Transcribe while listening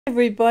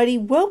Everybody,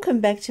 welcome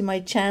back to my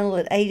channel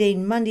at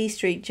 18 Mundy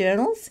Street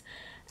Journals,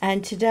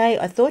 and today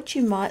I thought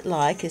you might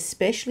like,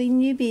 especially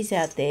newbies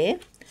out there,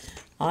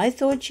 I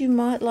thought you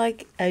might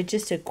like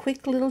just a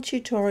quick little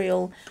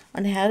tutorial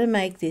on how to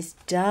make this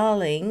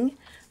darling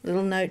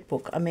little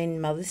notebook. I mean,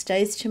 Mother's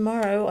Day's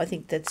tomorrow. I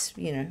think that's,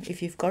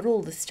 if you've got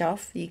all the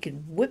stuff, you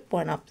could whip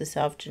one up this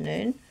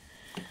afternoon.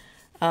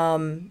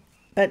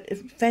 But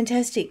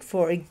fantastic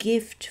for a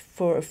gift,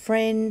 for a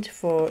friend,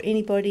 for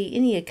anybody,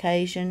 any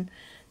occasion.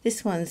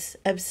 This one's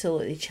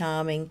absolutely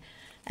charming,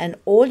 and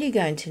all you're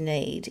going to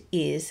need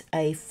is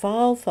a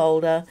file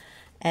folder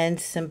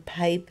and some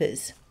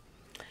papers.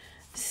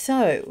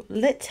 So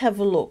let's have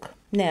a look.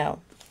 Now,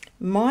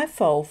 my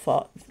file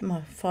folder,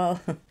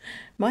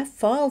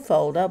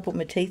 I'll put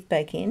my teeth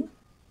back in,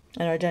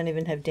 and I don't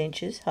even have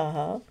dentures,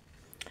 haha,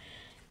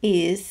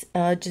 is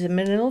just a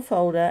manila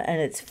folder, and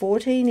it's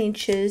 14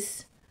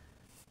 inches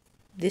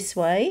this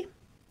way,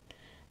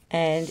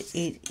 and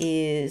it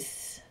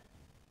is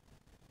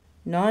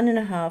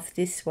 9.5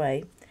 this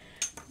way.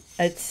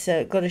 It's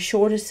got a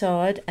shorter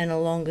side and a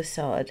longer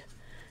side,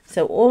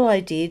 so all I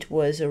did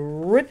was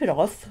rip it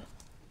off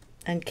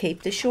and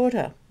keep the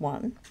shorter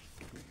one,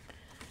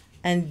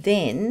 and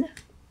then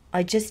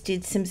I just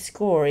did some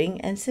scoring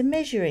and some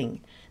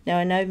measuring. Now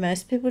I know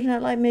most people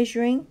don't like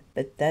measuring,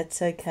 but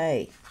that's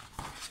okay,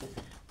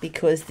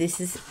 because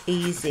this is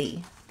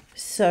easy,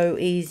 so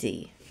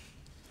easy.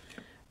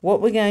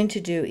 What we're going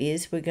to do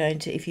is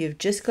if you've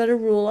just got a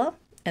ruler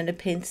and a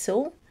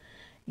pencil,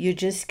 you're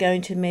just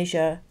going to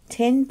measure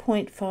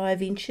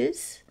 10.5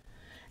 inches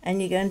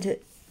and you're going to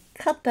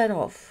cut that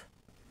off.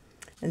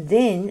 And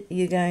then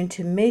you're going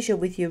to measure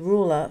with your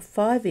ruler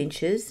 5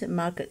 inches,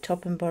 mark it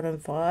top and bottom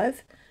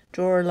 5,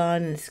 draw a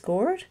line and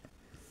score it,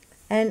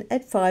 and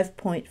at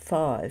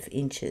 5.5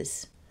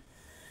 inches,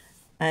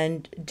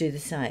 and do the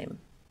same.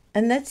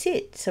 And that's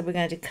it. So we're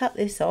going to cut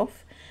this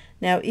off.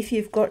 Now, if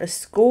you've got a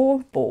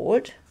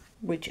scoreboard,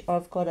 which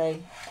I've got a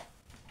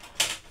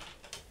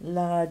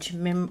large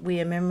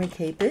we are memory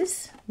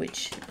keepers,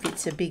 which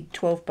fits a big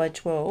 12 by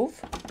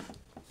 12.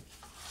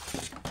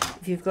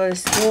 If you've got a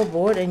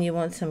scoreboard and you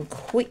want some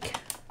quick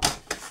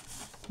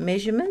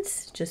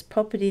measurements, just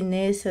pop it in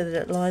there so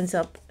that it lines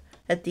up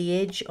at the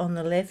edge on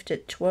the left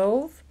at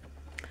 12.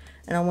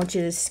 And I want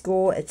you to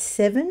score at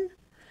 7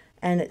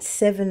 and at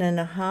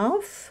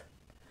 7.5.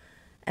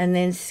 And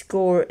then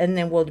score, and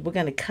then we're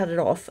going to cut it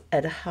off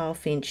at a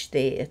 1/2 inch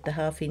there, at the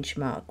 1/2 inch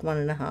mark,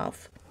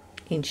 1.5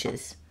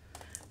 inches,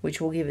 which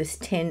will give us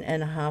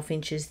 10.5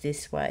 inches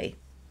this way.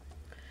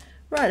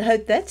 Right, I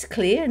hope that's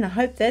clear, and I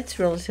hope that's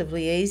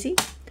relatively easy.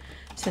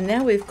 So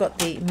now we've got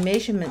the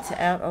measurements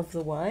out of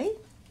the way,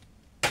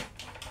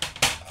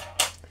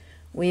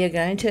 we are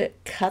going to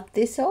cut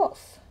this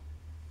off.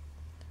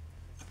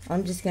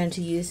 I'm just going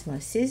to use my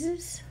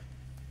scissors.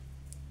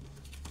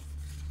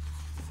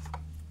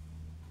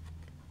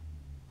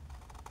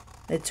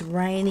 It's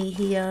rainy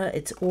here,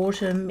 it's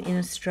autumn in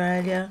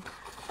Australia.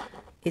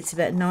 It's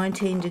about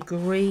 19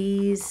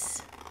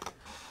 degrees.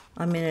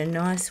 I'm in a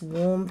nice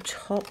warm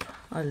top.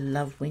 I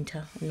love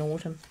winter and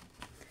autumn.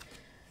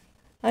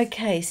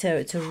 Okay, so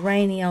it's a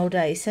rainy old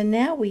day. So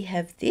now we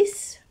have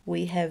this.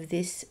 We have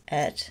this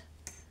at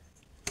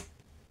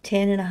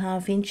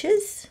 10.5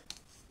 inches.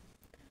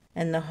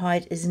 And the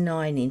height is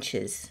 9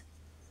 inches.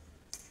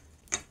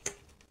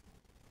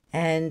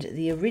 And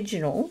the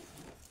original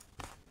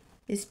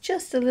is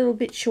just a little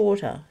bit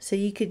shorter. So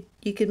you could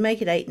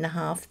make it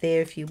 8.5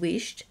 there if you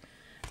wished.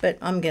 But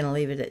I'm going to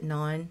leave it at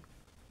 9,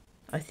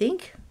 I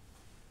think.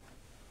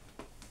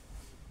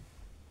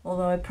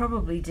 Although I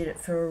probably did it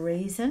for a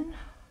reason.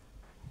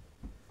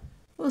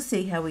 We'll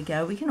see how we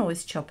go. We can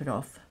always chop it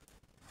off.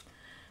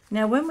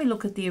 Now when we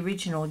look at the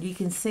original, you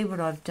can see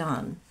what I've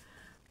done.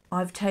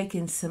 I've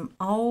taken some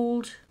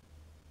old,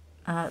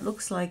 it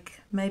looks like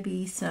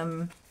maybe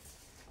some,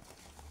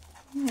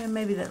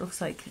 maybe that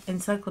looks like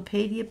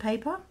encyclopedia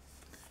paper,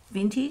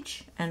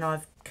 vintage, and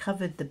I've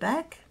covered the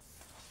back.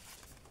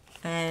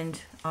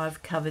 And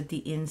I've covered the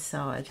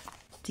inside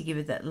to give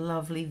it that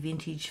lovely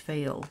vintage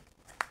feel.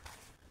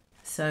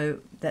 So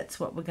that's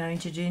what we're going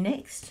to do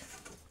next.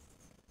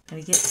 I'm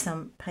going to get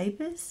some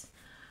papers.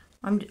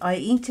 I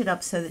inked it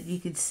up so that you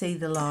could see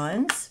the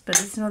lines, but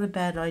it's not a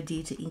bad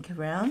idea to ink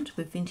around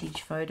with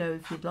vintage photo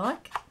if you'd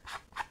like.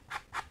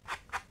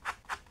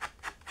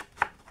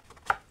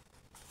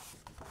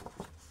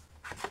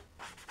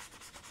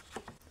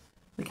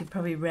 We could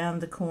probably round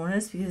the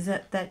corners, because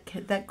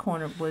that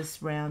corner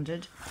was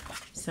rounded,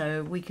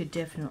 so we could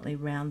definitely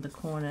round the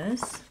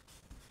corners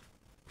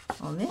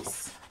on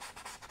this.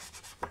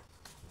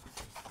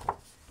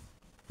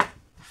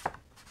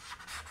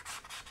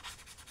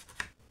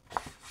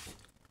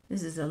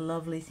 This is a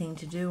lovely thing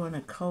to do on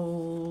a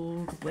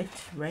cold, wet,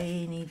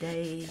 rainy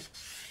day.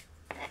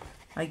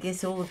 I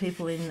guess all the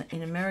people in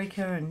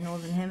America and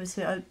Northern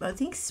Hemisphere, I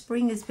think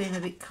spring has been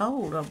a bit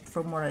cold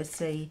from what I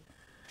see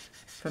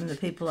from the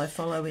people I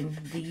follow in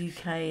the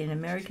UK and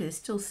America. There's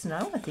still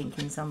snow, I think,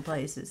 in some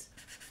places.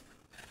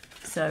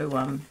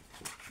 So,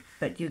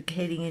 but you're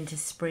heading into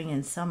spring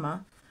and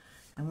summer,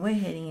 and we're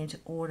heading into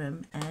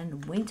autumn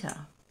and winter.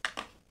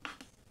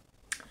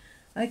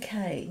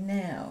 Okay,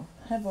 now,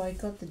 have I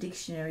got the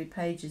dictionary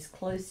pages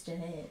close to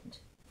hand?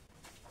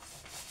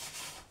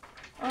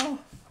 Oh,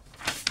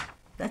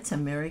 that's a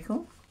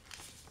miracle.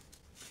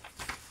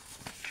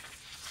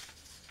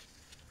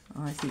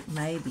 I think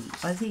maybe.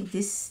 I think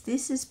this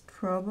is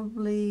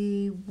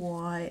probably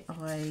why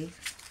I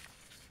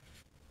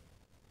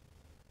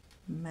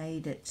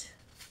made it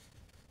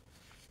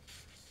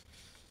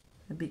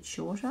a bit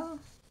shorter,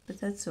 but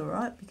that's all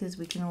right because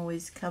we can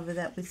always cover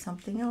that with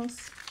something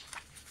else.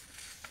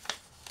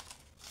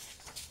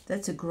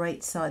 That's a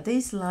great site.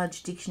 These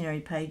large dictionary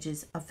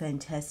pages are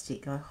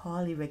fantastic. I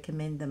highly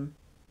recommend them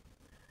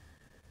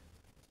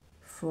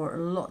for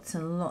lots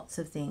and lots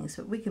of things,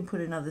 but we can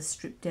put another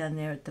strip down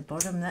there at the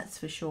bottom, that's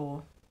for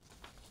sure.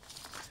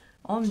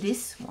 On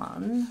this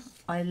one,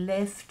 I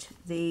left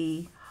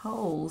the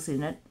holes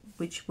in it,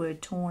 which were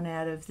torn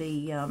out of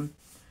the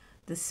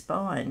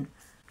spine,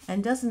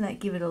 and doesn't that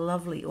give it a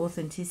lovely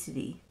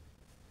authenticity?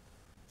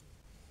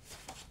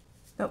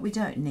 But we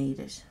don't need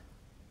it.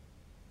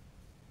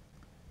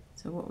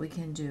 So what we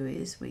can do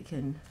is we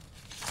can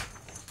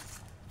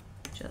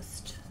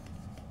just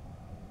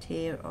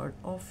tear it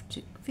off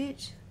to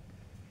fit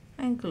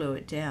and glue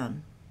it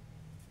down.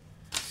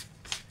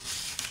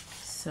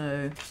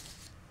 So,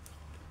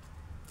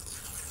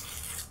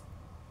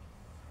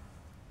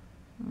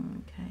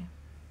 okay.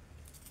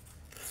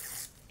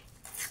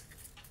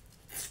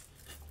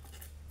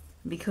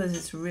 Because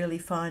it's really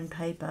fine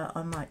paper,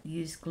 I might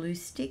use glue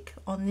stick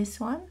on this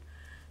one.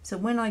 So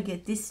when I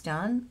get this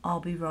done, I'll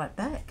be right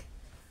back.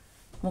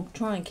 We'll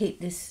try and keep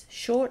this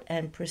short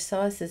and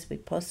precise as we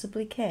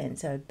possibly can.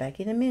 So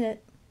back in a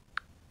minute.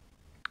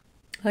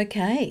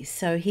 Okay,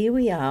 so here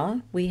we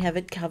are. We have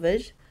it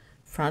covered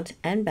front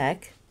and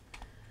back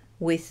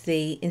with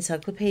the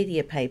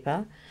encyclopedia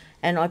paper.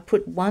 And I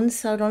put one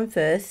side on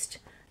first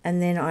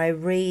and then I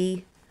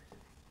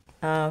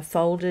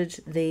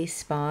folded the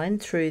spine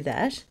through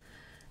that.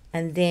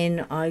 And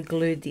then I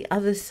glued the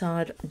other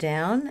side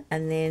down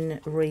and then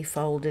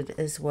refolded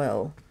as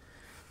well.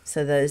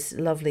 So those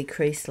lovely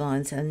crease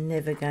lines are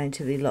never going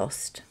to be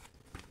lost.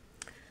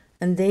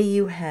 And there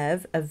you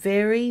have a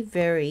very,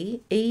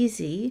 very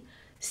easy,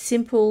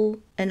 simple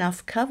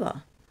enough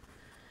cover.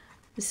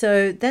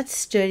 So that's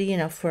sturdy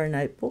enough for a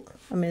notebook.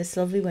 I mean, it's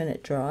lovely when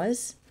it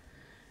dries.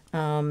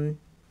 But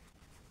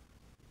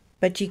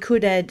you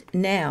could add,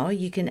 now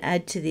you can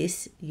add to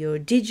this your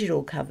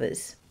digital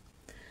covers.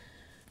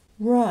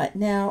 Right,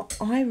 now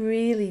I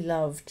really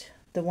loved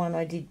the one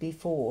I did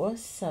before,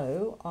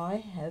 so I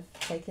have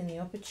taken the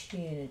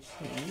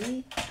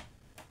opportunity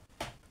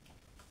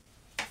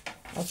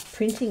of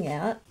printing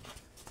out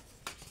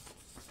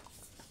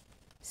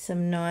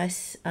some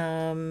nice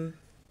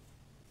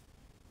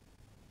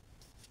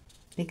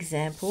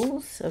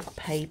examples of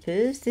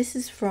papers. This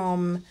is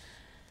from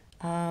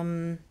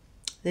the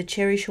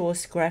Cherish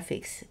Horse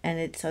Graphics, and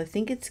I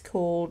think it's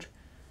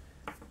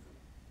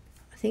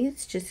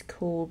just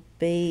called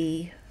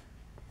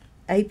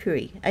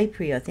Apiary,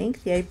 I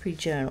think, the Apiary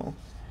journal.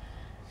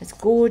 It's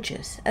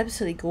gorgeous,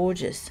 absolutely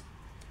gorgeous.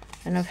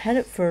 And I've had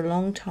it for a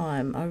long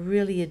time. I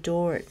really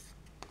adore it.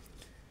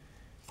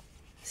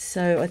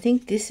 So I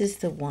think this is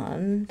the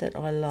one that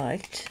I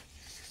liked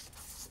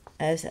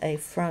as a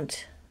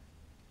front,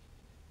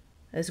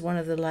 as one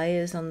of the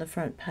layers on the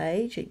front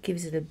page. It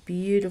gives it a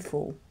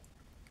beautiful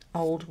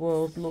old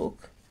world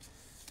look.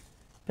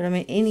 But I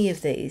mean, any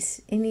of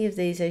these,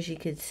 as you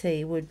could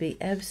see, would be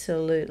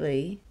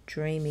absolutely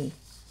dreamy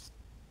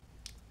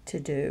to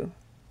do.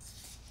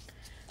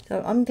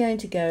 So I'm going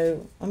to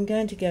go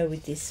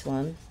with this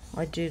one.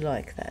 I do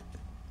like that.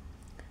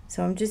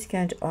 So I'm just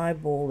going to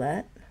eyeball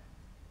that,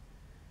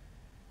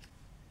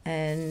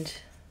 and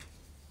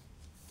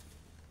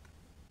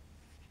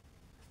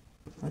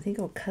I think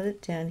I'll cut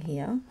it down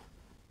here.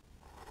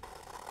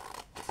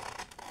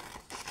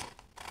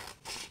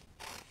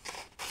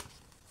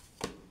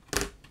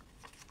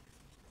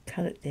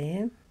 Cut it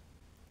there.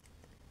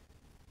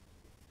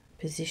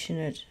 Position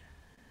it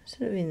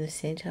sort of in the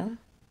center,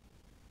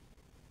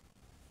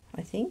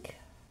 I think.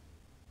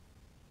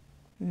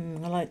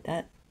 I like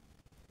that.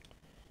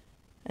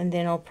 And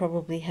then I'll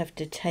probably have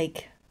to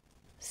take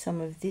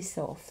some of this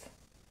off.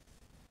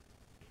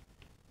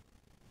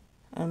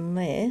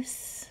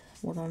 Unless,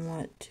 what I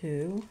might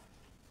do,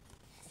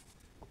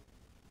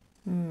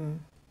 I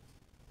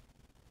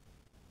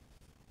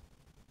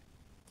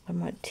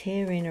might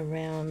tear in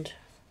around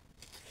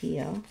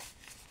here.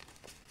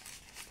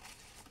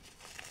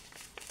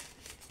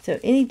 So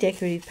any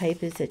decorative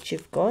papers that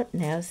you've got,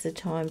 now's the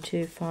time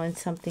to find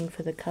something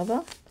for the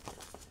cover.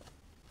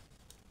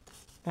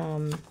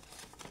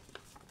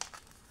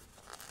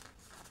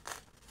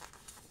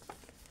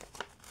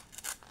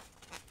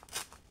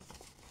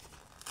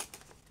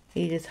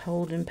 Edith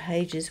Holden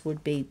pages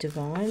would be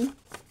divine.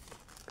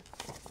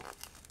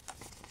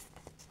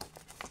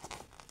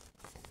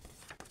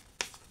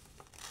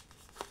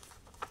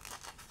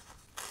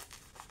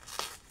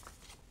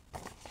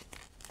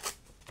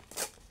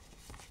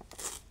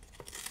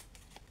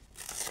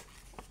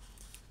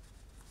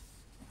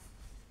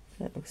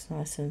 That looks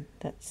nice, and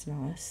that's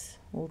nice,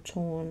 all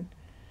torn.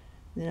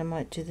 Then I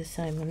might do the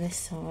same on this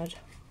side.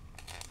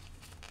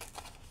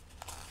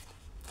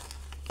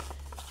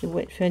 For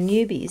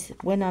newbies,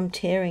 when I'm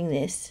tearing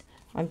this,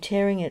 I'm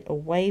tearing it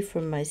away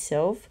from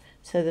myself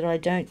so that I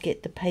don't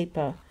get the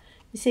paper.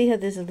 You see how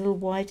there's a little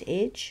white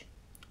edge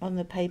on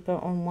the paper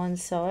on one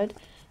side?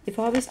 If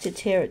I was to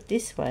tear it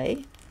this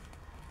way,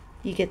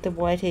 you get the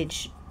white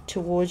edge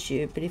towards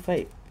you, but if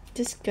I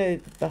just go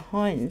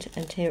behind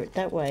and tear it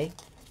that way,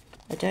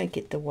 I don't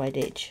get the white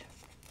edge,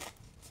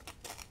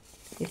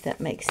 if that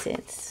makes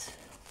sense.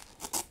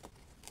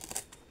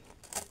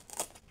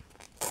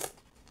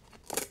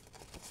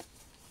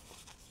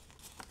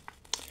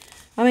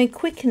 I mean,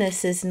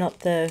 quickness is not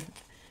the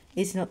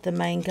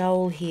main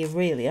goal here,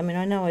 really. I mean,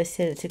 I know I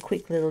said it's a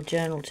quick little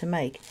journal to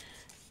make,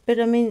 but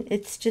I mean,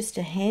 it's just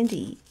a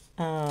handy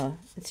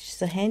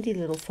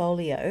little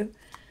folio.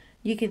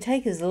 You can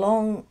take as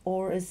long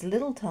or as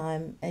little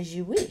time as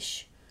you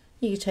wish.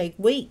 You can take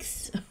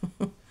weeks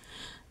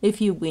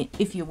if you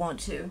want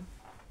to.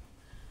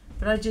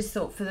 But I just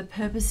thought, for the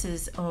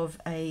purposes of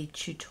a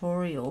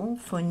tutorial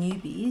for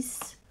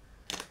newbies,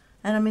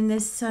 and I mean,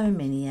 there's so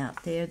many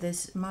out there.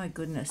 My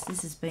goodness,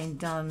 this has been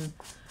done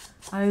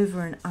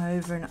over and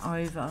over and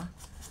over.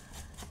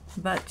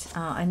 But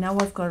I know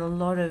I've got a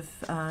lot of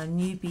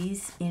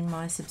newbies in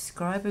my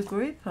subscriber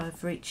group.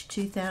 I've reached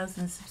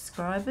 2,000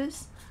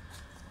 subscribers.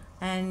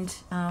 And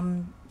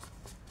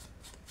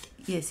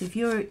yes, if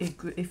you're a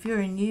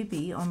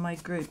newbie on my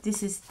group,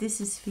 this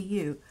is for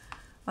you.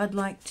 I'd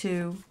like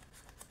to.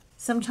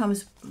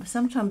 Sometimes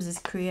as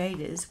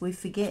creators, we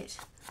forget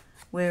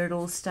where it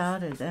all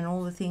started and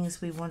all the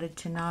things we wanted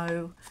to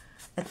know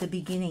at the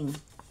beginning,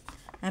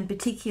 and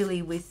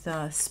particularly with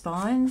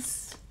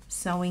spines,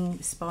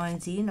 sewing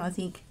spines in. I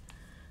think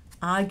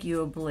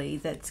arguably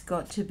that's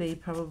got to be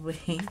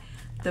probably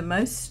the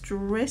most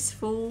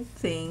stressful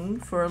thing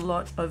for a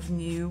lot of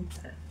new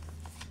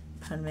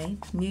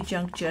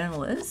junk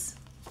journalists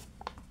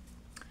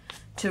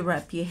to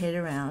wrap your head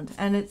around.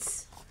 And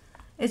it's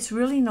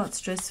really not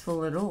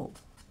stressful at all.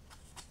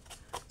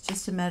 It's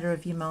just a matter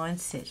of your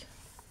mindset.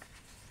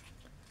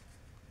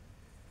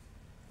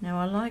 Now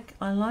I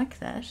like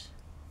that.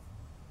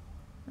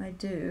 I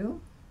do.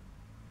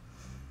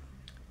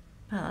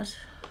 But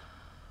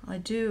I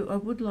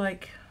would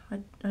like,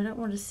 I don't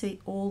want to see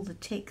all the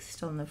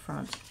text on the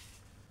front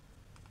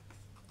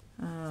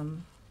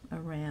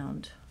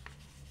around.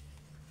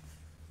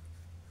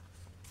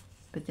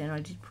 But then I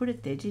did put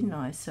it there, didn't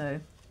I? So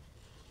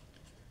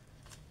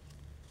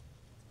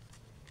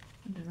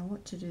I don't know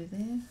what to do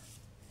there.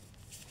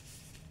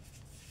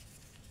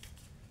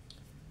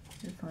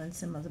 Find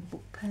some other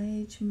book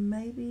page,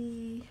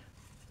 maybe.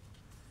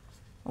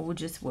 Or we'll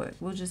just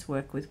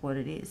work with what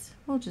it is.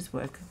 We'll just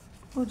work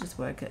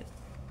it.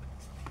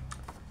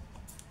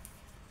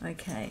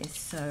 Okay,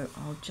 so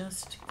I'll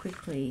just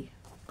quickly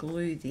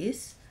glue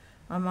this.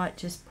 I might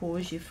just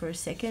pause you for a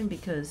second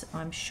because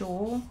I'm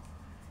sure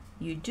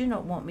you do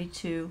not want me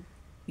to,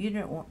 you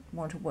don't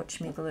want to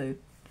watch me glue.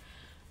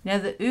 Now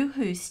the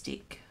Uhu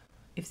stick,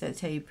 if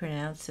that's how you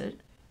pronounce it,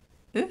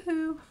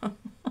 Uhu,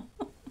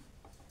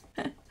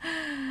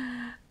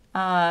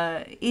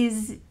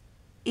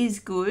 is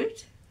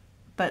good,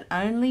 but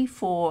only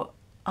for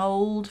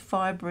old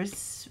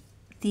fibrous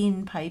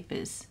thin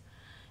papers.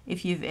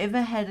 If you've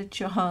ever had a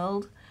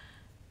child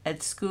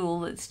at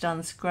school that's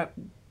done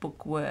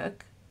scrapbook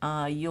work,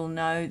 you'll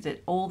know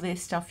that all their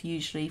stuff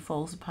usually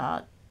falls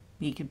apart.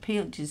 You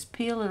can just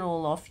peel it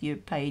all off your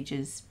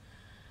pages.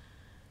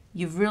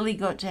 You've really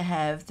got to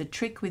have, the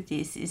trick with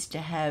this is to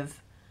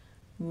have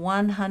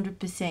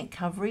 100%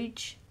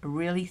 coverage,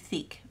 really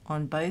thick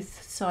on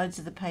both sides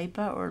of the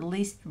paper, or at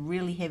least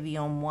really heavy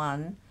on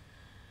one.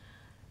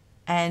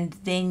 And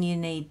then you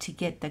need to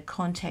get the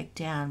contact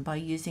down by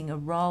using a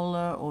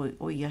roller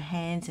or your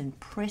hands and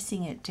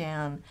pressing it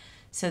down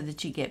so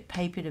that you get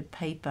paper to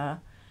paper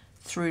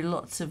through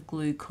lots of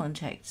glue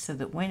contact, so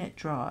that when it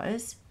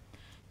dries,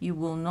 you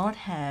will not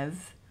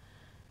have,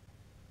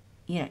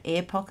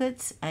 air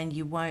pockets, and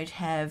you won't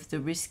have the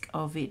risk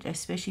of it,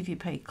 especially if you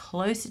pay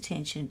close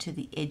attention to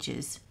the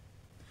edges.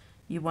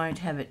 You won't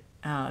have it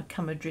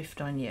come adrift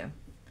on you.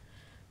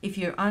 If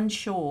you're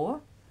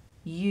unsure,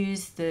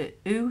 use the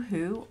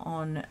Uhu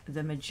on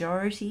the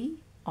majority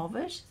of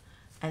it,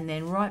 and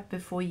then right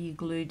before you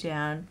glue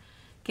down,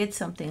 get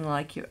something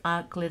like your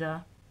art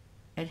glitter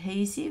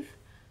adhesive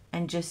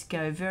and just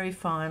go very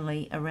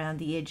finely around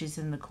the edges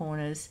and the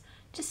corners,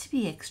 just to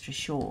be extra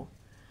sure,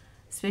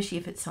 especially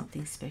if it's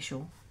something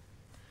special.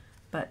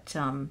 But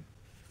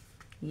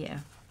yeah,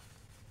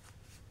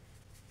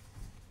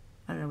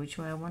 I don't know which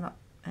way I want up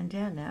and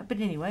down now, but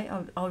anyway,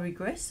 I'll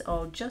regress.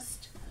 I'll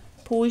just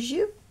pause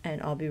you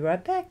and I'll be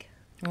right back.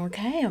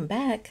 Okay, I'm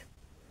back.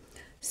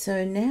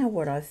 So now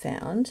what I've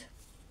found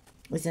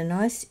is a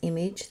nice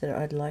image that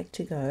I'd like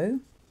to go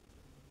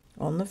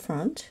on the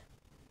front,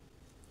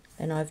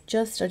 and I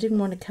didn't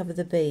want to cover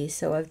the bee,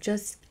 so I've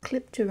just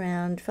clipped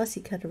around,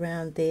 fussy cut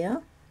around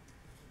there,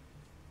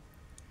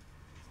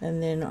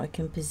 and then I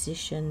can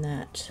position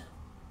that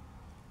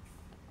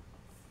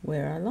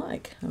where I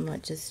like. I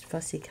might just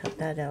fussy cut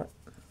that out.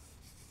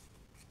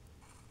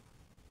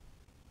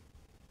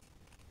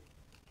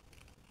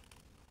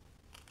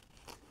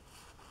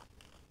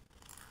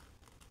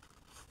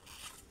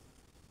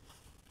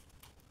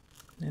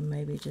 And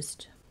maybe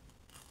just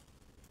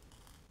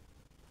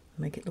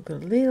make it look a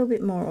little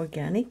bit more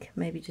organic.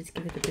 Maybe just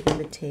give it a bit of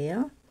a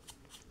tear.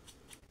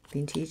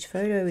 Vintage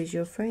photo is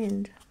your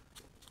friend.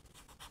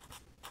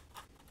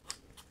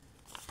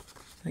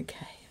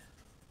 Okay.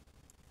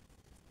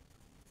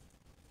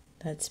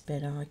 That's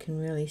better. I can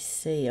really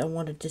see. I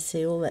wanted to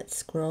see all that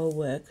scroll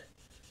work.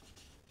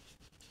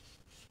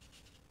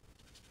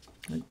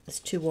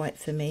 It's too white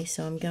for me,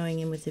 so I'm going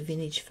in with the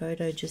vintage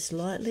photo just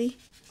lightly.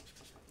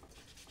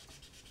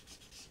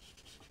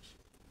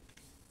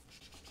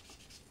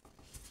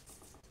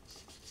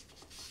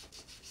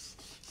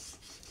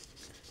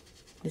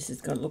 This has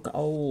got to look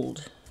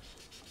old.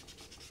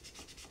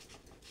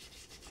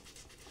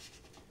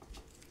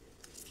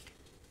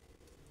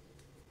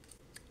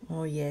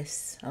 Oh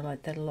yes, I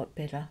like that a lot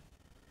better.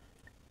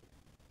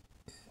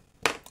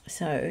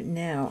 So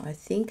now I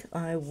think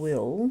I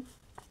will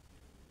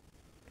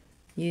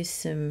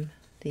use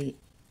the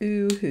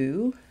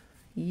yoo-hoo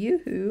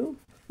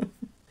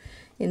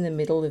in the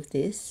middle of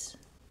this.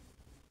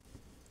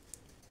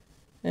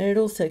 And it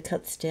also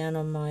cuts down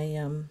on my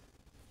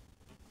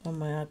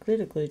art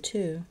glitter glue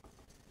too.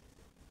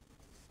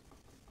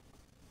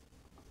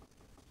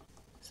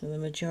 So the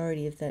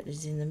majority of that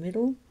is in the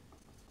middle.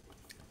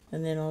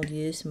 And then I'll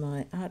use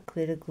my art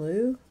glitter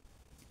glue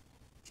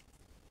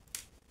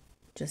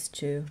just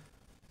to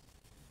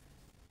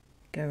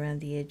go around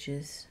the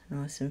edges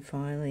nice and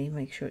finely,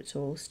 make sure it's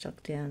all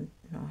stuck down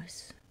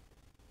nice.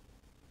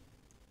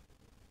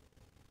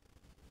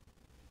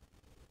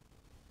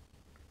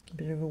 A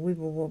bit of a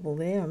wibble wobble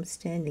there. I'm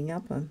standing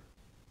up.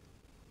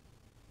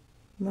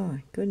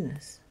 My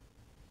goodness.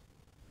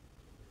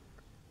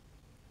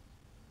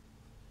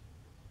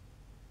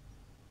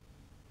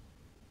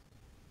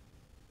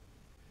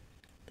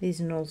 These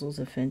nozzles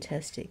are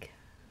fantastic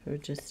for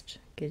just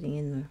getting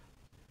in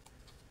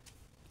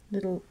the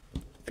little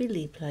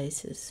billy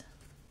places.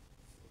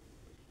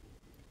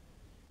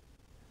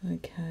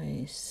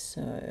 Okay,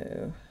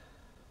 so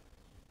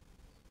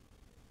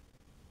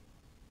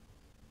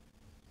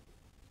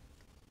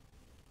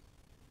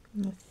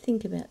I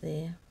think about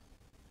there.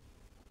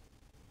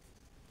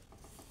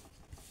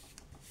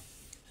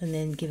 And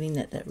then giving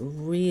that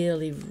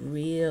really,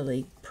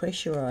 really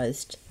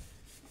pressurized,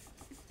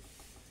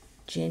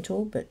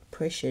 gentle but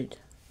pressured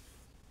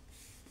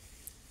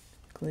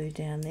glue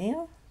down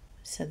there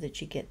so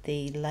that you get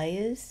the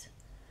layers.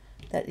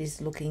 That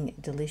is looking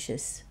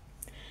delicious.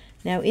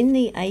 Now in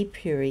the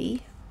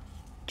Apiary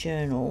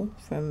journal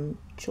from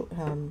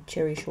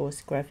Cherish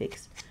Horse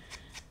Graphics,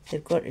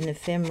 they've got an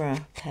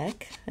ephemera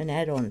pack, an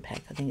add-on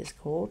pack I think it's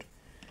called,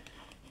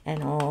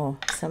 and oh,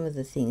 some of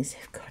the things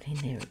they've got in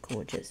there are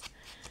gorgeous,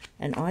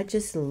 and I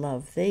just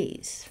love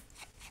these.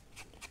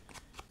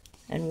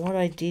 And what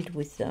I did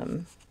with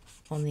them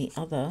on the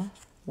other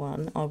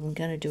one, I'm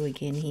going to do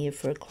again here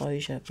for a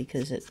closure,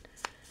 because it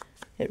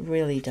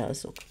really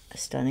does look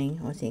stunning,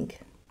 I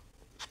think.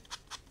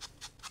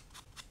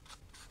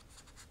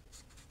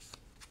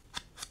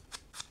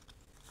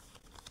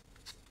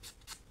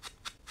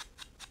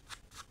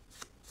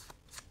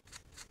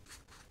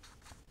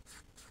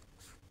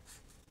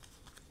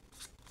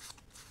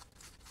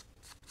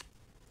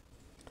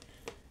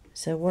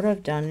 So what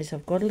I've done is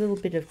I've got a little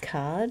bit of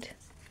card,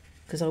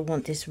 because I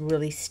want this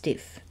really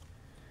stiff,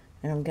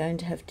 and I'm going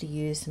to have to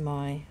use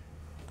my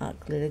art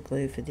glitter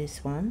glue for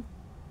this one,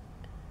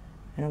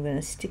 and I'm going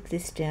to stick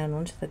this down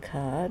onto the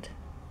card,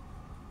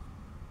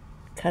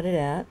 cut it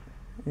out,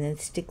 and then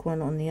stick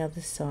one on the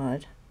other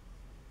side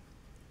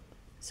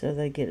so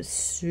they get a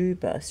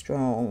super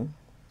strong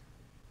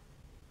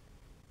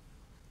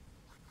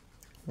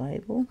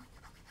label,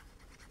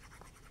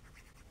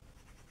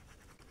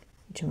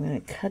 which I'm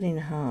going to cut in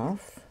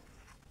half.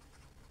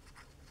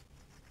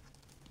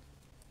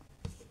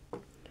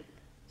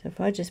 So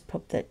if I just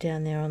pop that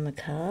down there on the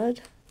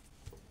card,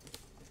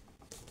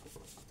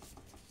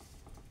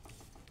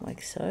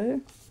 like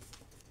so,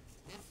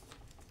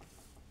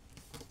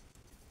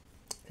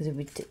 because if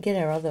we get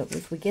our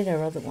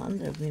other one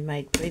that we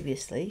made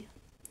previously,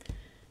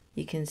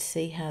 you can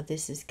see how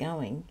this is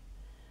going.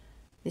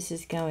 This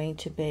is going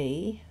to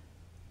be,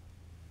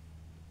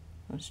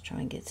 I'll just try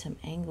and get some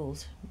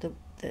angles.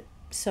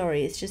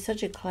 Sorry, it's just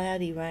such a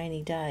cloudy,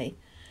 rainy day.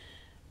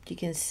 You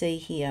can see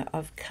here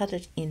I've cut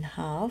it in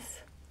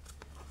half.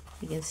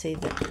 You can see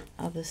the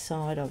other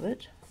side of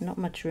it. Not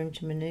much room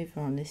to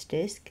maneuver on this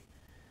desk.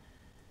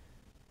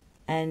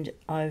 And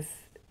I've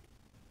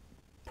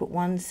put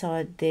one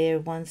side there,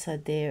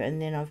 and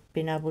then I've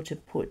been able to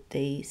put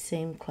the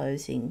seam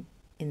closing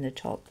in the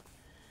top,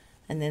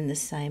 and then the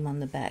same on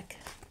the back.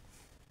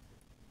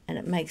 And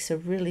it makes a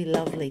really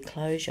lovely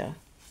closure.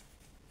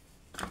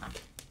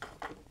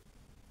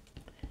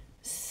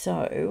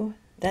 So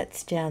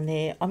that's down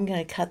there. I'm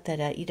going to cut that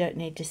out. You don't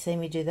need to see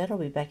me do that. I'll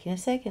be back in a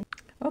second.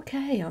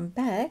 Okay, I'm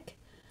back.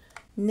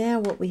 Now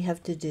what we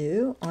have to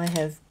do, I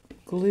have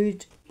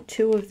glued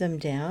 2 of them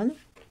down.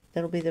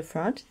 That'll be the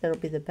front, that'll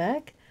be the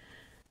back.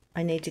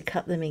 I need to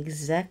cut them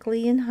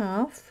exactly in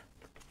half.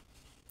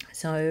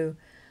 So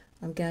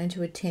I'm going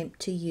to attempt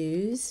to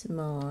use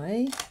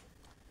my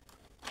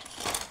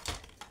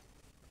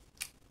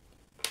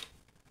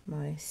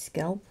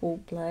scalpel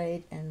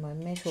blade and my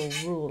metal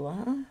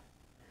ruler,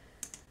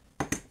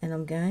 and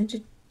I'm going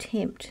to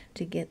attempt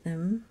to get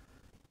them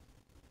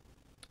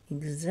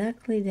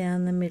exactly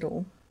down the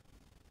middle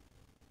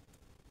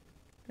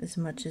as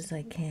much as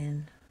I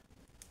can.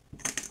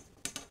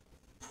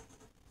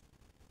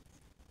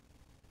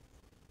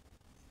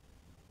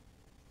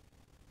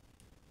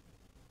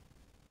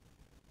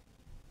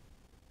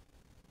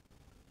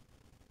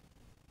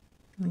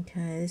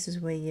 Okay, this is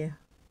where you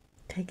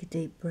take a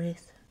deep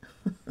breath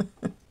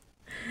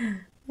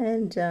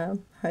and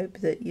hope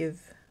that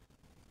you've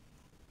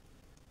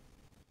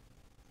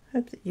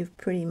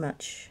pretty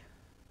much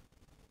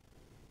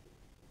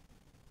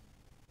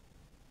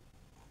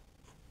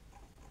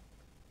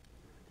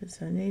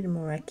because I need a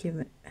more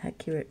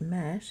accurate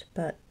mat,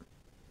 but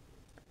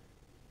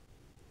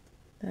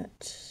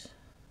that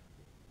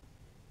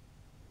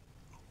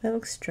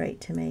looks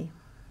straight to me.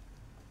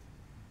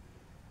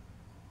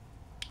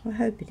 I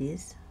hope it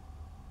is.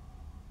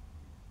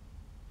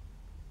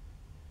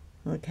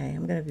 Okay,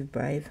 I'm going to be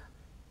brave.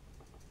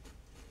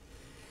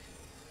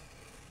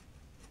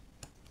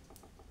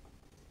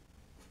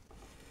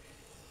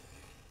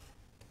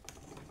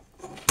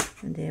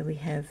 And there we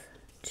have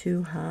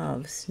 2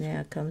 halves.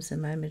 Now comes the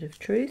moment of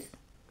truth.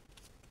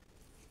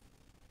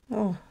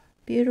 Oh,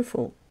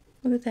 beautiful.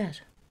 Look at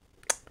that.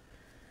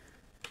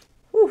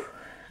 Whew,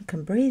 I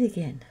can breathe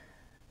again.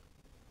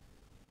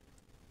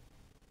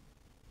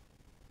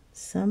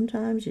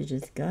 Sometimes you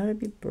just gotta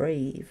be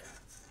brave.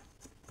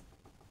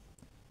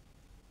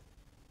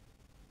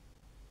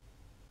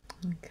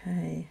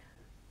 Okay.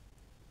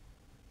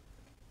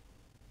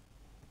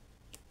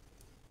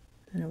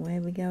 And away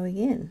we go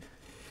again.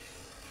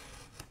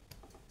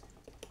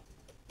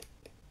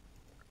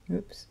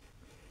 Oops.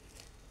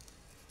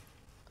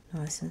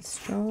 Nice and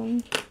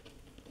strong.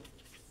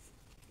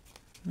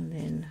 And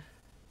then,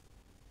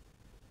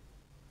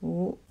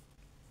 oh,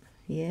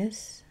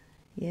 yes,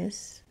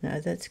 yes. No,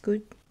 that's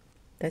good.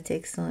 That's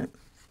excellent.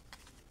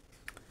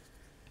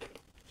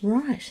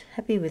 Right,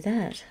 happy with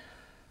that.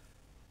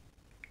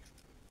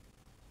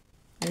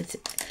 It's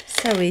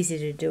so easy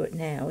to do it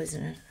now,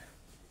 isn't it?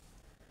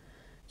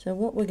 So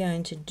what we're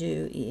going to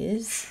do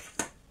is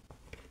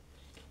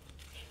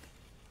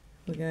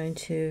we're going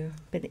to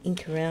put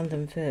ink around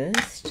them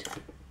first.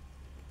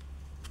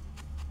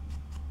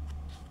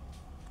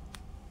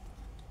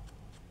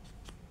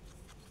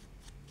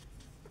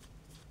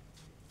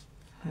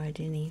 Hide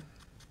any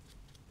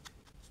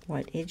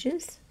white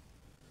edges.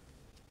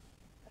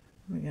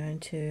 We're going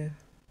to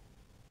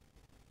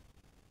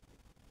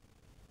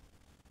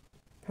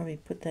probably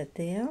put that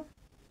there.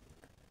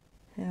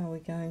 How are we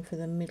going for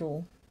the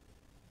middle?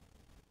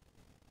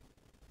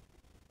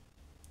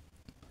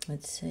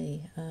 Let's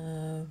see,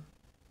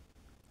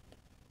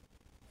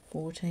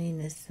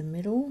 14 is the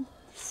middle.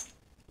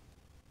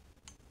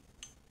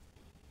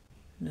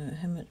 No,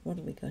 how much, what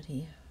have we got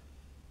here?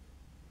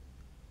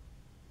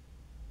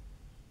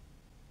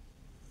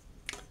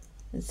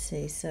 Let's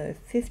see, so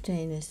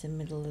 15 is the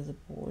middle of the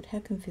board. How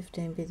can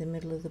 15 be the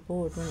middle of the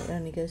board when it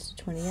only goes to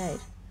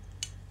 28?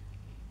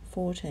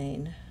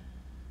 14.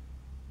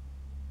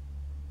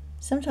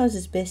 Sometimes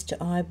it's best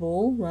to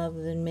eyeball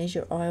rather than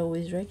measure, I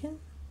always reckon.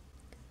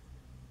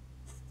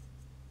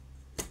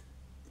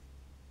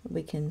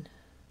 We can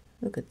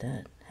look at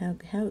that.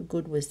 How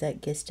good was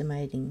that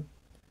guesstimating?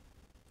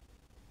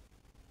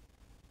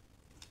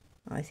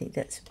 I think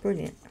that's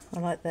brilliant. I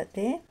like that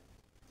there.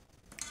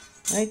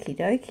 Okie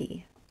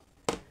dokie.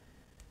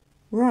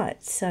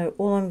 Right, so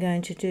all I'm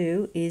going to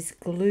do is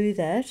glue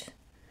that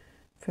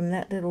from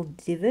that little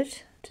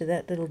divot to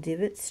that little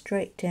divot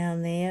straight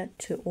down there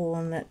to all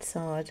on that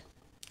side.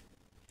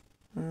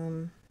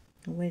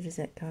 Where does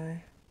that go?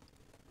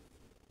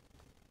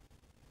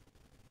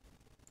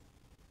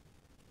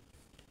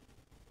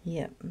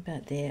 Yep,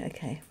 about there.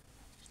 Okay.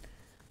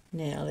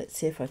 Now let's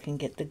see if I can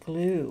get the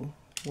glue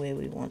where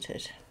we want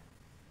it.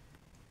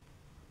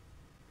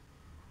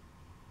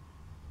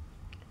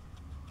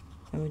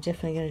 And we're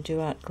definitely going to do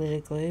art glitter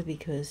glue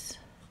because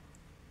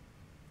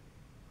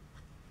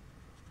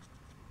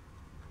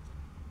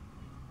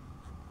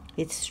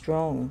it's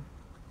strong.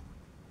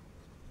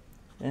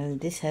 And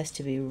this has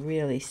to be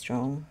really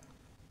strong.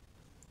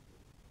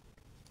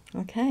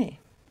 Okay.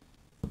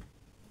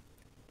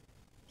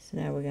 So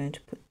now we're going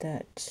to put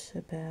that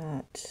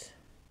about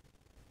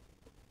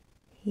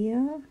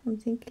here, I'm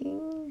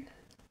thinking.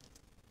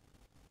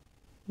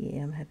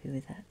 Yeah, I'm happy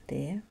with that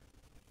there.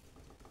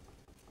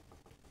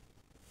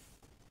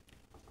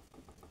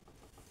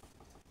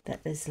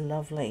 That is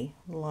lovely,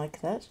 like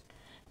that.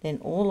 Then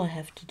all I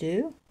have to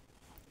do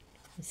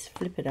is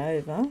flip it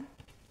over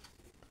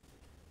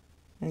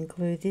and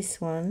glue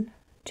this one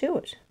to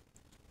it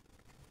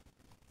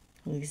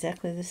in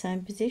exactly the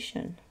same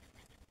position.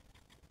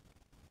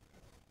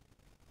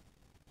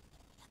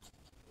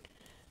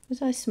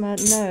 Was I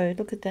smart? No,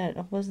 look at that.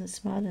 I wasn't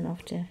smart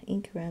enough to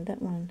ink around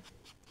that one.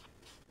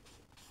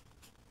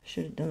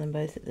 Should have done them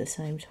both at the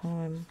same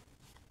time.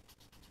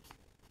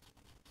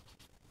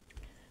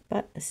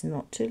 But it's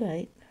not too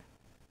late.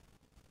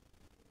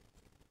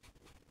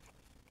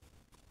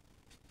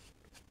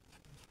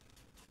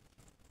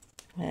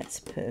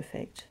 That's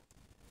perfect.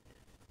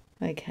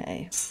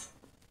 Okay.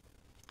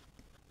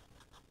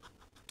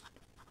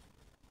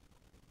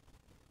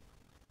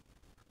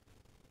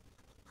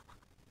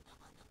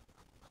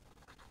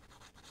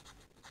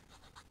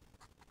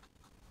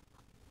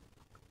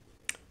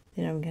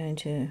 Then I'm going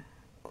to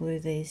glue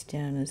these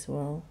down as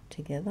well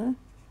together.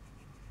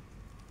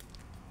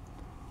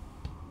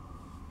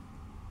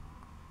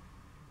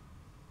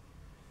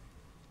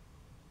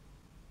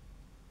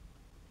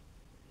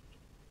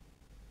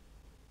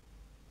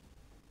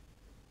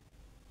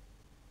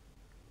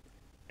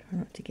 Try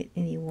not to get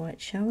any white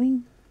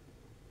showing.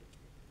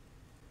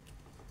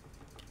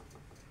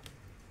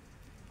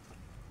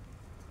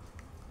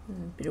 A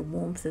bit of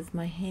warmth of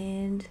my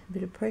hand, a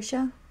bit of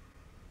pressure.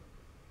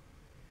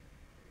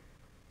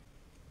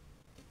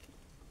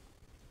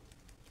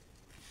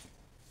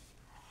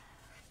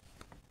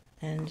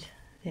 And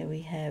there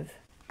we have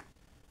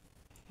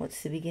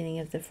what's the beginning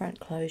of the front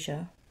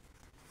closure.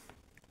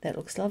 That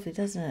looks lovely,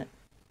 doesn't it?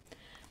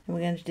 And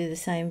we're going to do the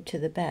same to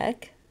the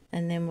back,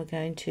 and then we're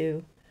going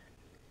to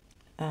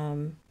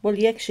well,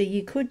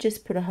 you could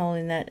just put a hole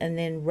in that and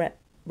then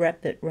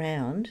wrap it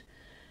round,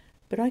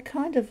 but I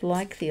kind of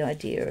like the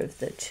idea of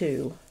the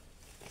two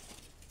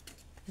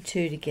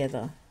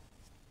together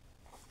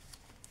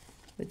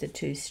with the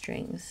two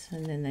strings,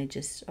 and then they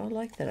just, I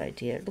like that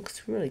idea. It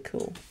looks really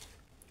cool.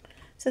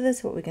 So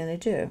that's what we're going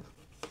to do.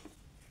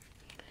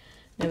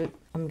 Now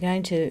I'm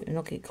going to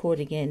not get caught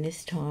again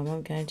this time.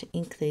 I'm going to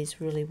ink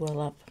these really well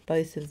up,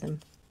 both of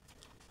them.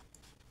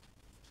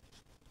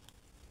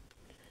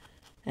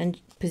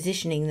 And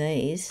positioning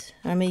these,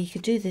 I mean, you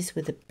could do this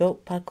with a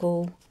belt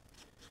buckle,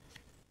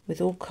 with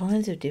all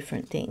kinds of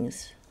different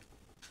things.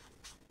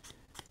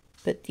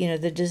 But, you know,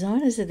 the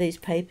designers of these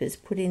papers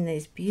put in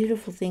these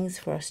beautiful things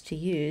for us to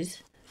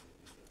use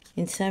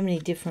in so many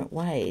different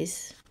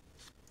ways.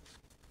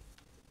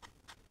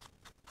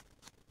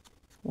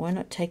 Why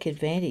not take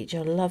advantage?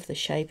 I love the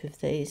shape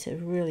of these. They're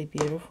really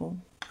beautiful.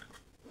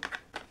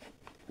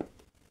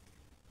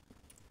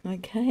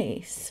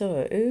 Okay,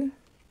 so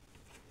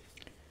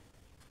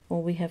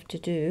all we have to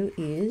do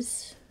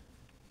is,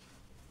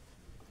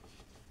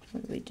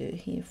 what do we do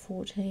here,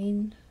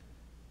 14.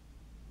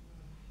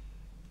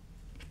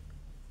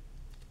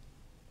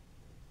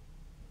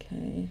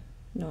 Okay,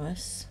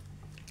 nice.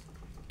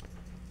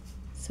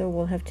 So all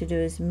we'll have to do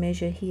is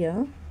measure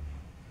here.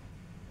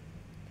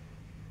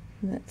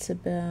 And that's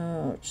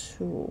about,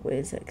 ooh,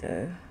 where's that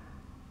go?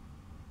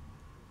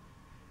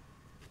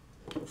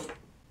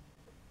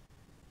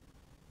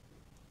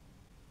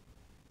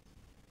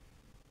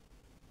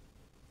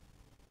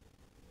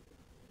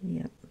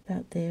 Yeah,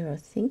 about there, I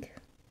think.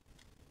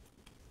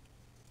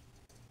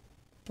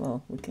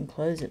 Well, we can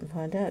close it and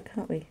find out,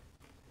 can't we?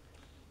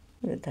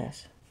 Look at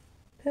that.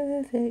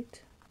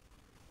 Perfect.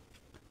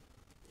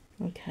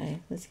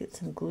 Okay, let's get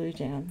some glue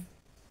down.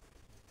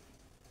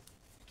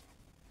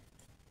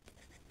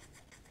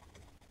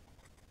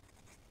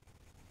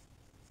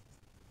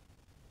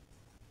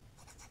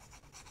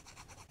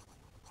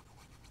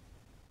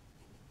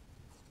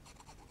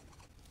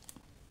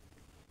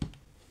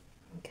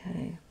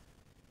 Okay.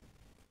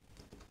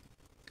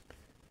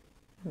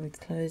 We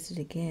close it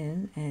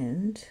again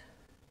and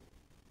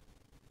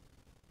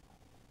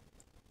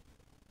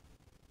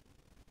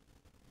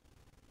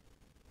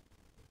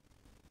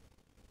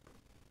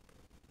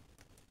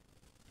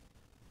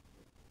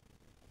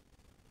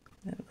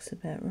that looks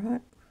about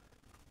right.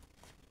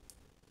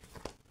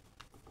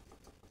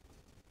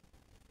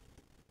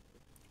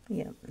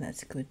 Yeah,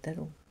 that's good.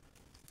 That'll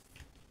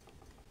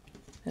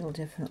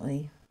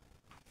definitely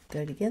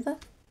go together.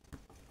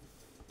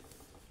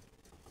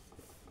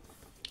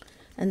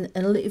 And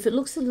if it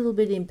looks a little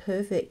bit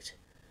imperfect,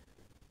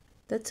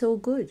 that's all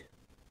good.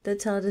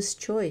 That's artist's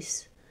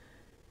choice.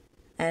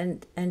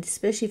 And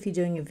especially if you're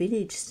doing a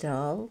vintage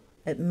style,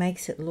 it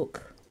makes it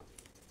look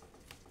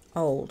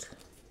old.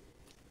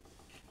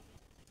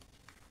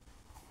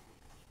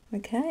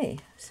 Okay,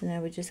 so now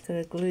we just got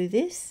to glue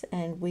this,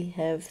 and we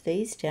have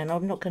these down.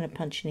 I'm not going to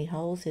punch any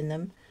holes in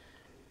them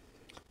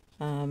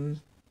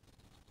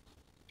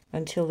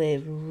until they're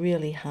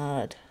really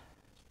hard.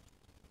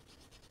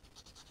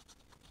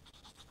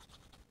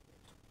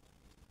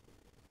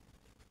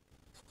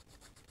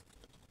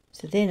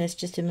 So then it's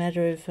just a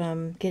matter of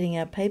getting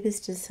our papers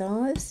to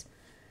size,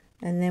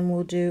 and then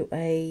we'll do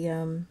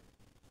an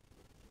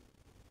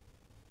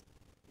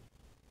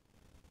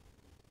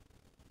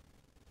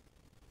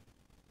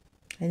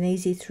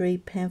easy 3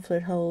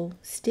 pamphlet hole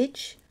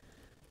stitch,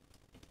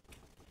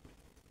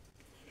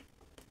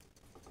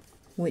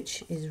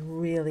 which is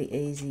really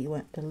easy. You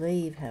won't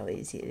believe how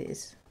easy it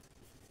is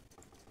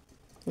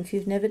if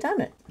you've never done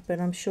it, but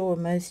I'm sure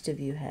most of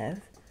you have.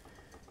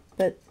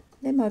 But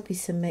There might be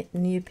some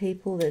new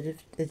people that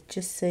are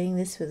just seeing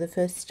this for the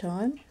first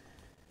time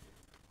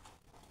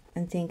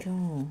and think,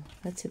 oh,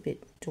 that's a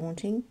bit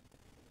daunting.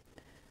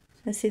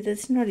 I see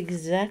that's not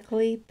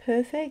exactly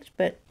perfect,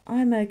 but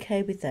I'm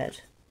okay with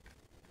that.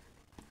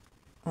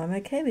 I'm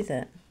okay with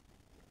that.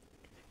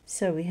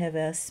 So we have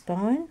our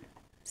spine,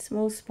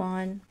 small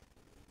spine,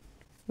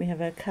 we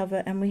have our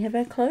cover, and we have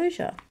our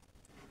closure.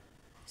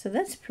 So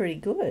that's pretty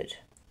good.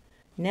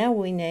 Now all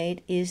we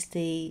need is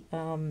the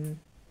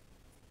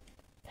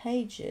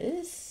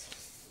pages,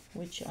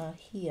 which are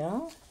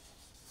here.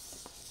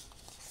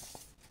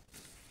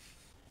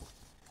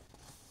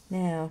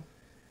 Now,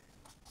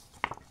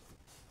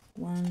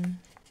 1,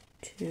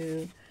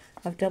 2,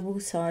 I've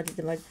double-sided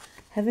them. I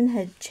haven't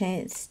had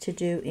chance to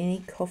do any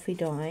coffee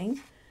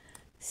dyeing,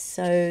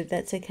 so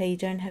that's okay. You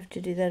don't have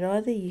to do that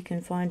either. You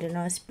can find a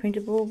nice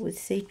printable with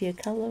sepia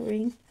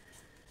colouring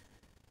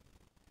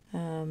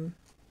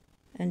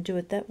and do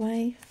it that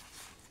way.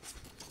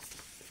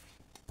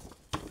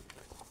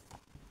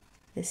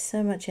 There's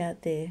so much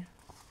out there.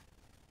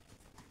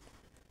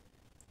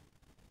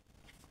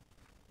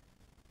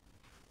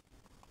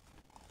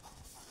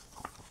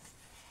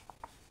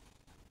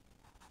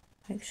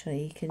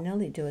 Actually, you can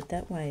nearly do it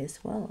that way as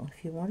well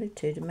if you wanted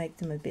to make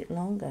them a bit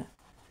longer.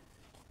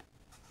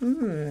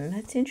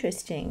 That's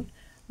interesting.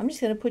 I'm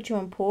just going to put you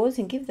on pause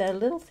and give that a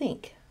little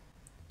think.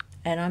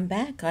 And I'm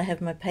back. I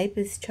have my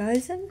papers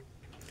chosen.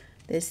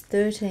 There's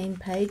 13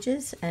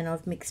 pages, and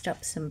I've mixed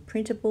up some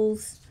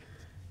printables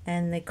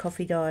and the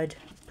coffee dyed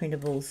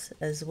printables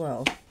as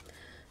well.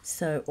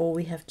 So all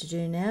we have to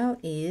do now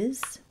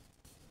is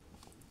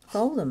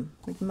fold them.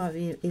 We might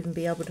even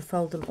be able to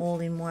fold them all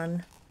in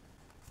one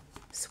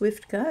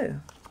swift go.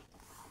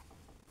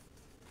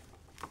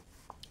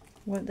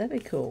 Won't that be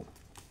cool?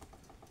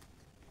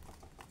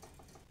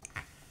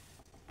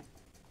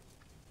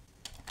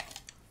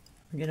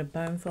 I'm going to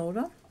bone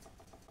folder.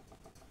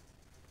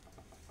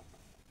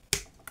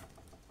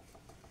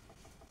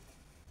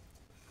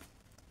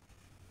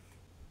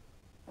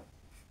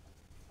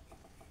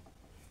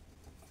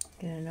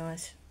 Get a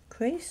nice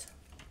crease.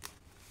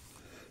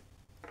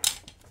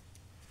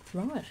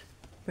 Right,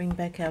 bring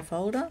back our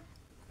folder,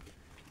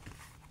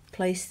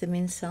 place them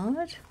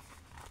inside.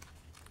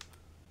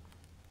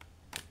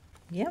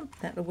 Yep,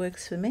 that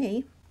works for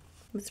me.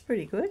 That's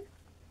pretty good.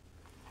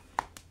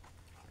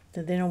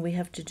 So then all we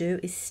have to do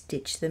is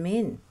stitch them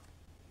in.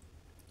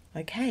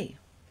 Okay.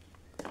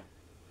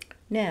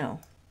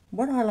 Now,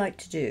 what I like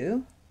to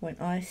do when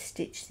I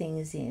stitch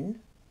things in,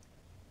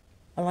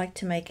 I like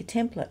to make a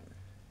template.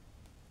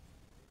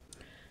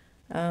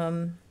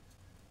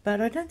 But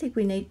I don't think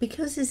we need,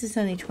 because this is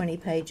only 20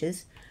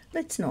 pages,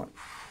 let's not.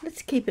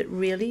 Let's keep it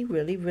really,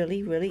 really,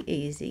 really, really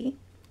easy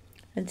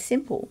and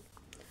simple.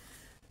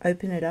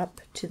 Open it up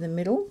to the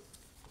middle.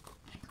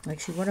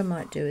 Actually, what I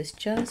might do is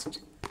just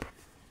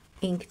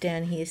ink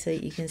down here so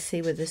you can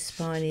see where the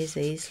spine is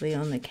easily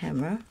on the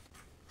camera.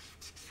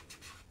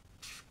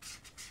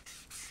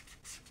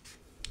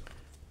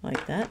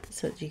 Like that,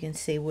 so that you can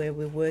see where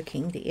we're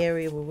working, the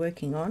area we're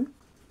working on.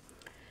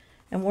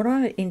 And what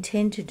I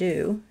intend to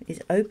do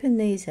is open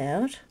these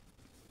out.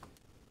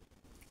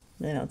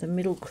 Now the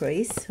middle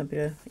crease, I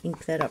better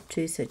ink that up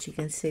too so that you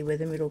can see where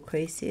the middle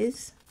crease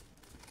is.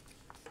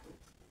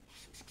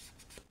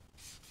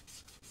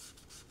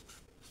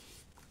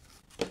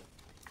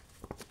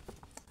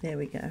 There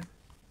we go.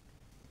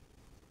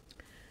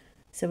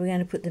 So we're going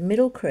to put the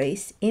middle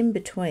crease in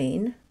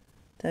between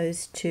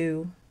those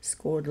two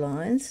scored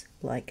lines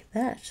like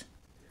that.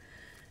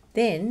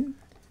 Then,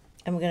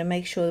 and we're going to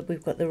make sure that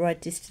we've got the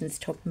right distance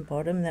top and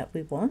bottom that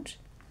we want.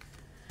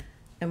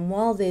 And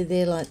while they're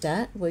there like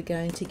that, we're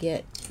going to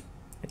get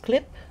a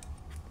clip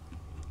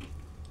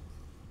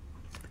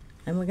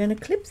and we're going to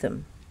clip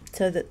them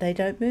so that they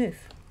don't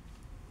move.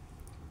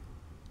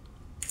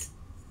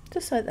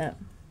 Just like that.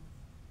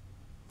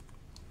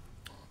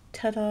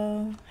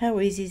 Ta-da! How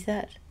easy is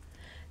that?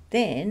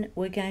 Then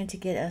we're going to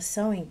get our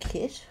sewing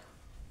kit.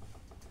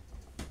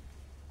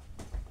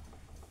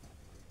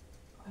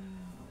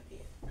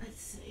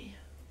 Let's see.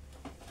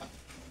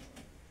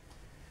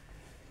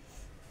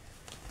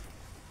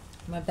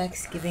 My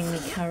back's giving me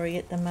curry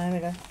at the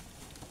moment.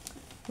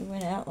 We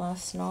went out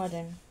last night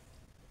and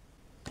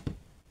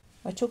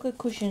I took a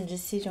cushion to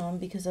sit on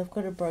because I've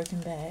got a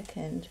broken back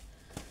and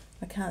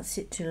I can't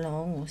sit too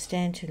long or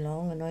stand too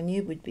long, and I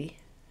knew we'd be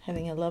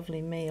having a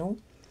lovely meal.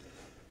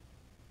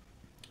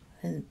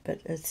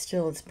 But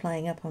it's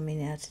playing up on me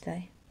now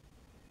today.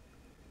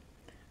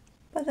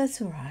 But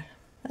that's alright.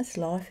 That's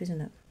life, isn't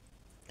it?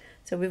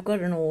 So we've got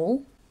an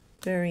awl,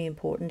 very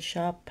important,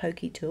 sharp,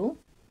 pokey tool.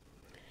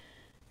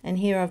 And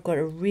here I've got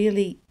a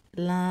really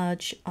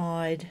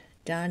large-eyed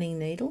darning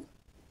needle.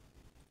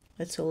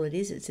 That's all it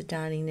is. It's a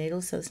darning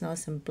needle, so it's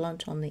nice and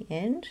blunt on the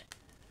end.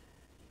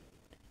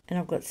 And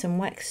I've got some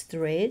wax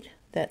thread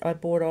that I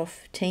bought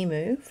off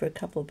Temu for a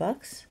couple of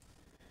bucks.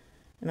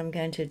 And I'm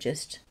going to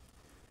just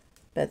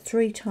about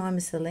 3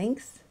 times the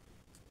length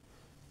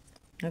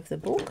of the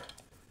book.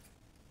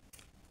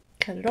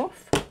 Cut it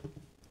off.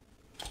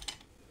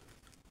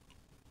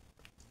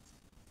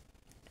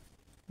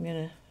 I'm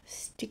going to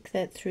stick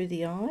that through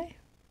the eye.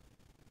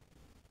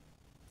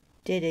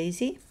 Dead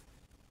easy.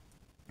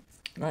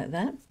 Like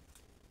that.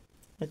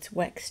 It's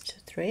waxed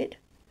thread.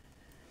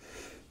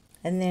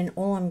 And then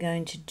all I'm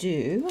going to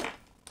do,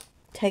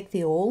 take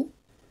the awl,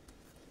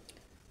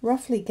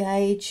 roughly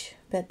gauge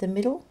about the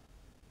middle,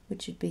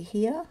 which would be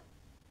here.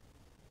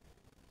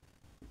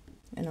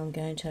 And I'm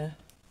going to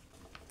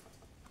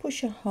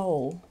push a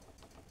hole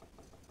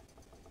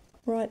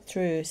right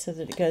through so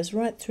that it goes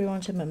right through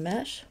onto my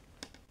mat.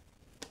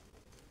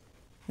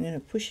 I'm going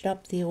to push it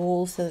up the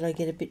awl so that I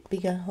get a bit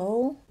bigger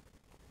hole.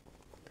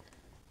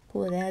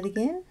 Pull it out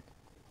again.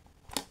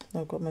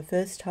 I've got my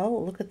first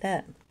hole, look at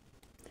that.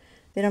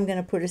 Then I'm going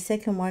to put a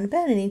second one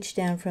about an inch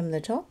down from the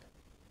top.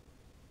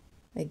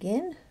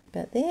 Again,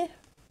 about there.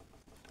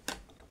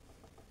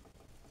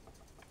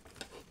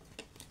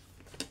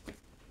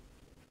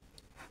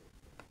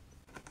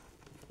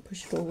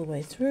 Push it all the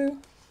way through.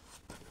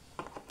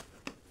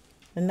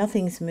 And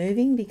nothing's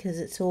moving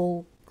because it's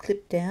all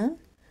clipped down.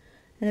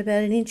 And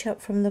about an inch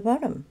up from the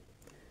bottom.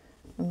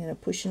 I'm going to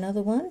push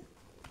another one.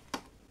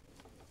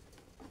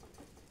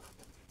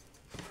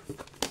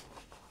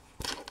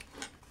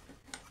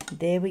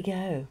 There we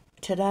go.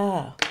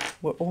 Ta-da!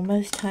 We're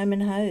almost home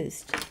and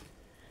hosed.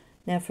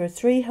 Now for a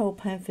 3-hole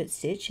pamphlet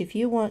stitch, if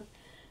you want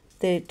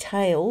the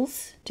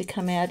tails to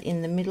come out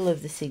in the middle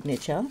of the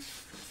signature,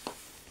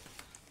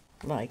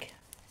 like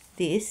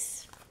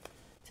this,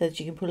 so that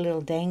you can put a little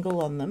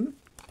dangle on them,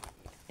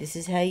 this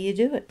is how you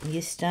do it.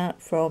 You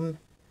start from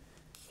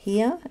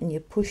here and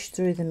you push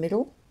through the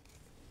middle.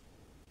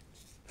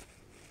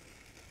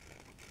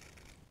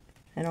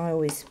 And I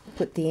always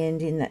put the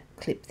end in that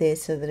clip there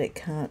so that it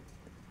can't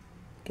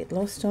get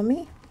lost on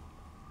me.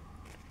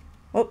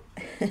 Oh,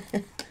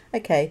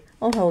 okay,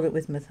 I'll hold it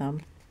with my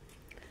thumb.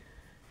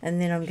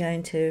 And then I'm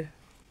going to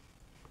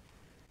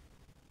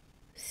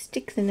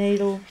stick the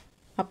needle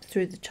up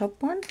through the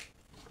top one.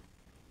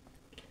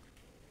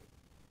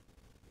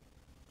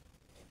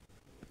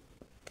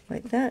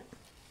 Like that.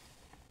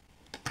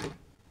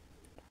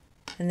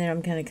 And then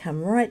I'm going to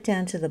come right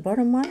down to the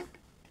bottom one.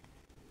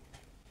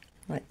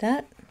 Like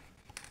that.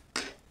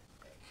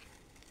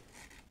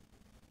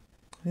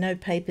 No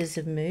papers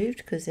have moved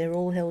because they're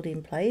all held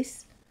in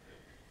place.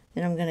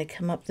 Then I'm going to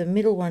come up the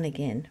middle one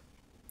again.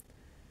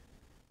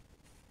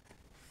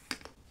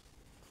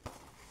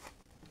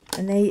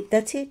 And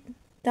that's it,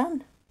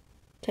 done.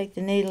 Take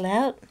the needle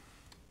out.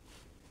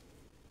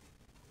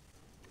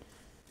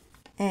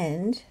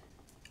 And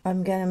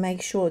I'm going to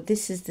make sure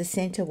this is the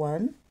center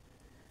one.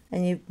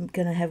 And you're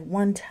going to have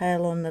one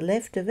tail on the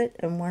left of it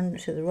and one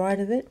to the right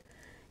of it.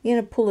 You're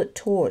going to pull it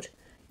taut.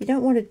 You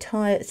don't want to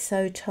tie it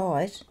so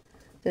tight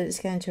that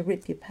it's going to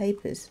rip your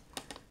papers,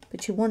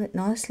 but you want it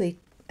nicely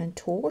and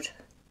taut.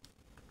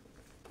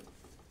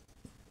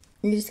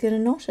 You're just going to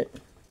knot it.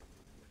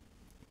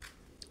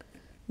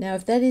 Now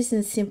if that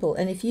isn't simple,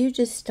 and if you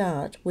just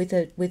start with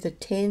a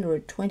 10 or a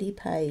 20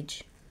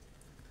 page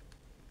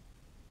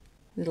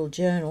little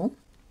journal,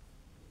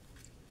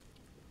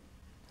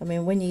 I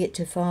mean when you get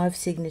to 5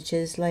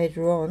 signatures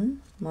later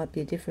on, might be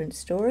a different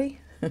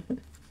story,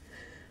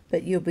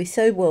 but you'll be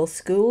so well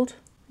schooled,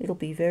 it'll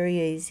be very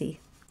easy.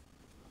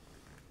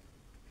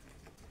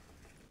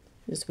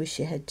 Just wish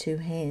you had 2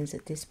 hands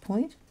at this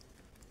point,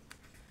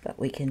 but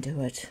we can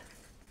do it.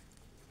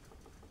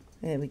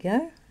 There we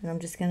go, and I'm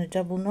just going to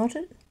double knot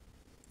it.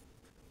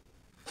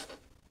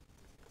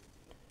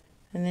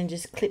 And then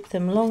just clip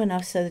them long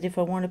enough so that if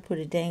I want to put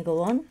a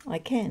dangle on, I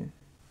can.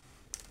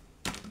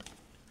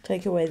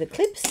 Take away the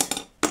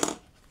clips,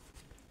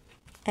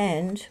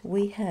 and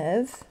we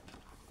have,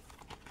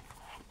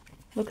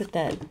 look at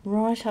that,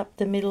 right up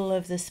the middle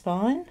of the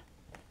spine,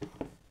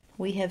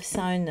 we have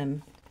sewn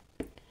them.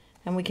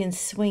 And we can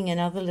swing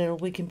another little,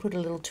 we can put a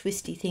little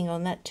twisty thing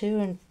on that too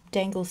and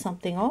dangle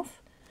something off.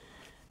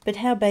 But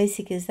how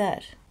basic is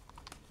that?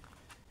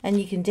 And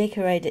you can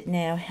decorate it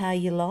now how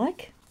you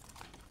like.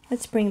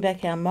 Let's bring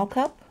back our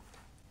mock-up,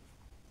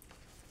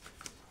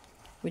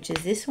 which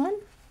is this one.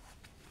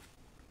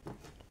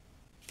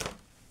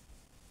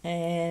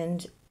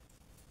 And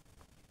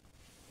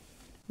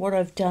what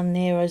I've done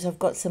there is I've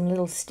got some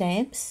little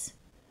stamps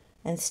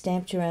and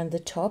stamped around the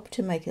top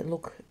to make it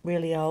look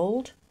really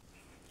old.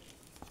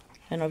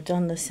 And I've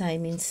done the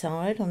same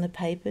inside on the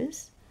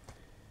papers.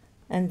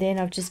 And then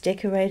I've just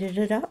decorated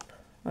it up.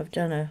 I've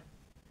done a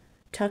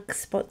tuck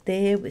spot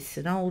there with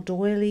an old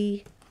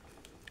doily.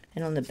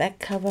 And on the back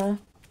cover,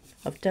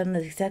 I've done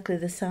exactly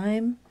the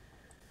same.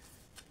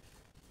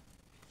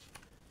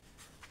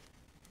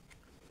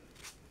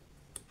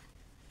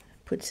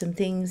 Put some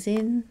things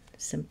in,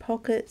 some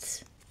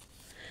pockets.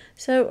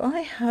 So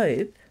I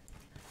hope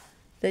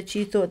that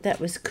you thought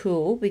that was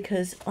cool,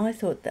 because I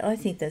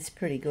think that's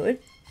pretty good.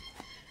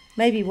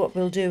 Maybe what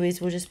we'll do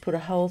is we'll just put a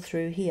hole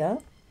through here,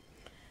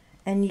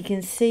 and you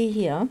can see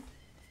here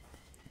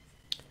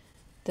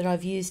that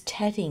I've used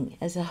tatting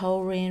as a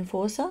hole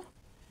reinforcer.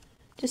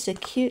 Just a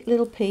cute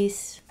little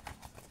piece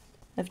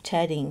of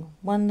tatting,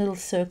 one little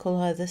circle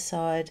either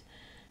side,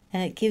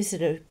 and it gives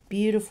it a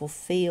beautiful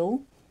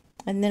feel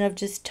And then I've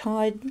just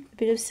tied a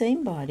bit of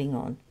seam binding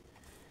on.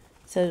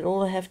 So that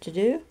all I have to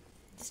do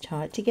is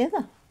tie it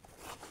together.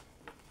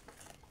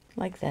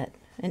 Like that.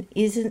 And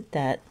isn't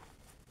that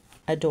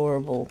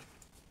adorable?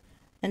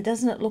 And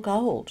doesn't it look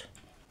old?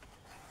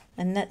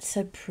 And that's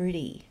so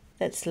pretty.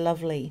 That's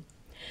lovely.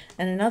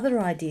 And another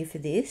idea for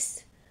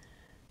this,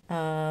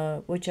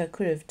 which I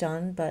could have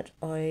done, but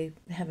I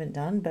haven't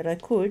done, but I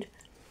could,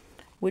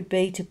 would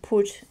be to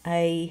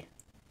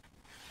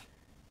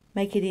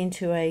make it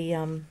into a,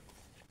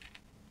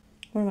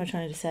 what am I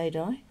trying to say,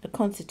 Di? A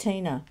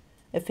concertina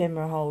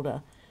ephemera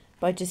holder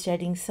by just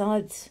adding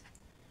sides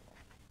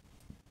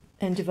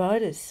and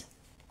dividers.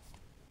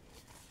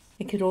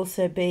 It could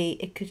also be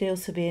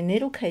a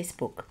needle case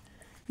book.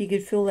 You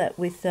could fill that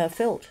with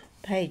felt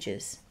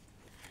pages.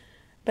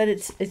 But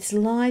it's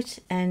light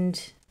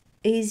and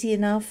easy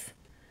enough,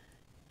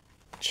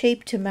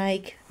 cheap to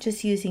make,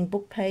 just using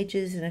book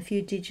pages and a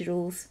few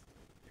digitals.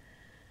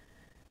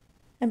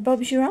 And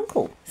Bob's your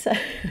uncle. So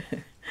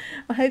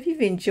I hope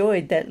you've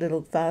enjoyed that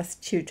little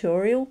fast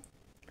tutorial.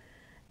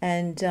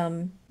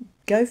 And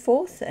go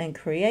forth and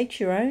create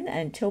your own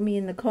and tell me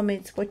in the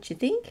comments what you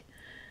think.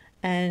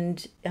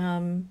 And I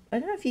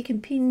don't know if you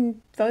can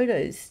pin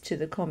photos to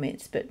the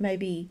comments, but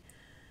maybe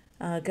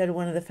go to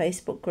one of the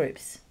Facebook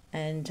groups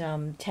and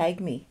tag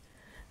me.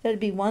 That'd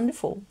be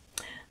wonderful.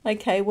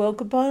 Okay, well,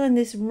 goodbye on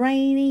this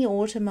rainy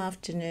autumn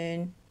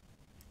afternoon.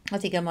 I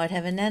think I might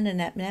have a nana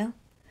nap now.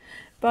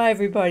 Bye,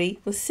 everybody.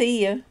 We'll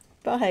see you.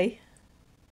 Bye.